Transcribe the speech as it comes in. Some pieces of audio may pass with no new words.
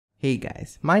Hey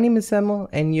guys, my name is Samuel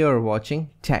and you're watching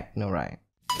Technoright.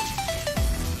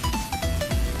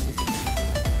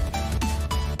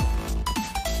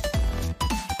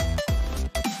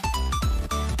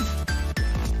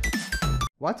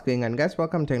 What's going on guys,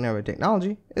 welcome to Technoright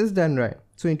Technology, it's done right.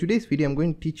 So in today's video I'm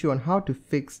going to teach you on how to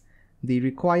fix the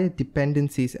required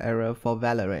dependencies error for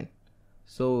Valorant.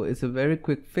 So it's a very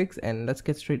quick fix and let's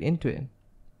get straight into it.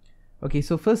 Okay,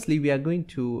 so firstly we are going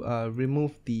to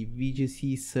remove the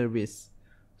VGC service.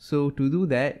 So to do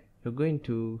that, you're going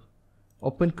to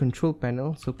open control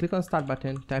panel. So click on start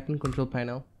button, type in control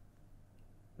panel.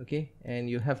 Okay, and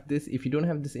you have this. If you don't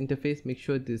have this interface, make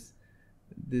sure this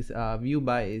view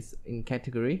by is in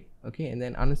category. Okay, and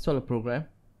then uninstall a program.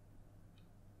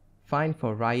 Find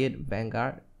for Riot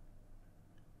Vanguard.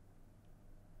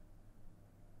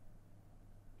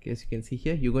 Okay, as you can see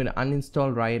here, you're going to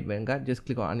uninstall Riot Vanguard. Just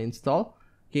click on uninstall.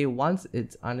 Okay, once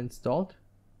it's uninstalled,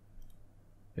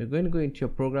 you're going to go into your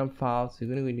program files.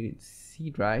 You're going to go into C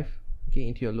drive, okay,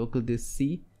 into your local disk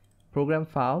C, program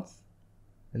files,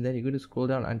 and then you're going to scroll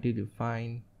down until you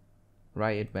find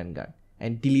Riot Vanguard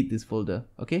and delete this folder.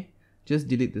 Okay, just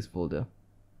delete this folder.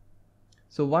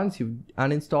 So once you've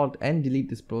uninstalled and delete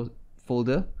this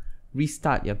folder,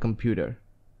 restart your computer.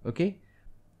 Okay,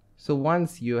 so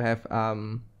once you have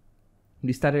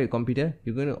restarted your computer,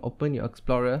 you're going to open your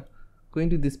Explorer, go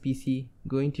into this PC,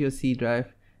 go into your C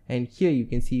drive, and here you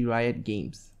can see Riot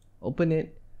Games. Open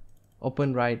it,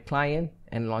 open Riot Client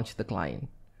and launch the client.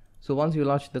 So once you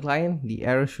launch the client, the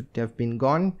error should have been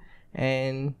gone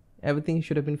and everything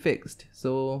should have been fixed.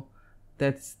 So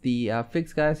that's the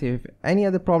fix guys. If you have any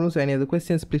other problems or any other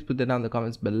questions, please put that down in the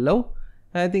comments below.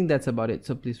 And I think that's about it.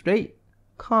 So please rate,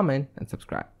 comment and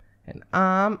subscribe. And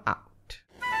I'm out.